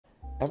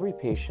Every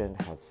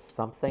patient has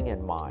something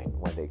in mind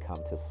when they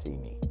come to see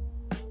me,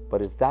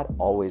 but is that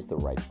always the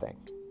right thing?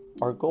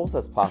 Our goals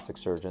as plastic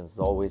surgeons is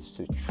always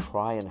to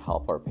try and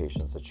help our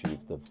patients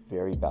achieve the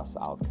very best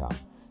outcome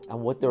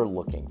and what they're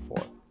looking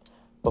for.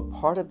 But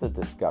part of the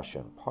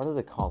discussion, part of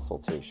the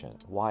consultation,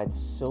 why it's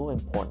so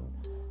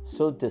important,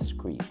 so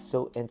discreet,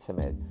 so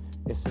intimate,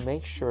 is to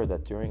make sure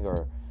that during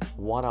our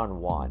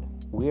one-on-one,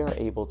 we are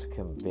able to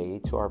convey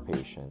to our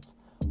patients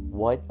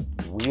what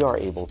we are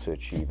able to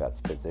achieve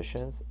as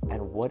physicians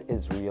and what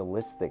is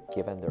realistic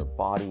given their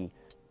body,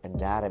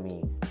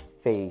 anatomy,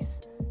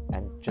 face,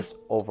 and just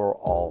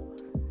overall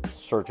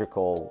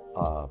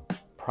surgical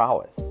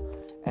prowess.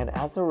 And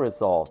as a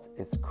result,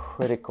 it's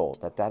critical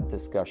that that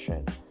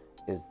discussion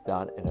is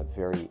done in a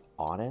very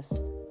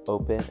honest,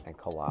 open, and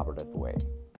collaborative way.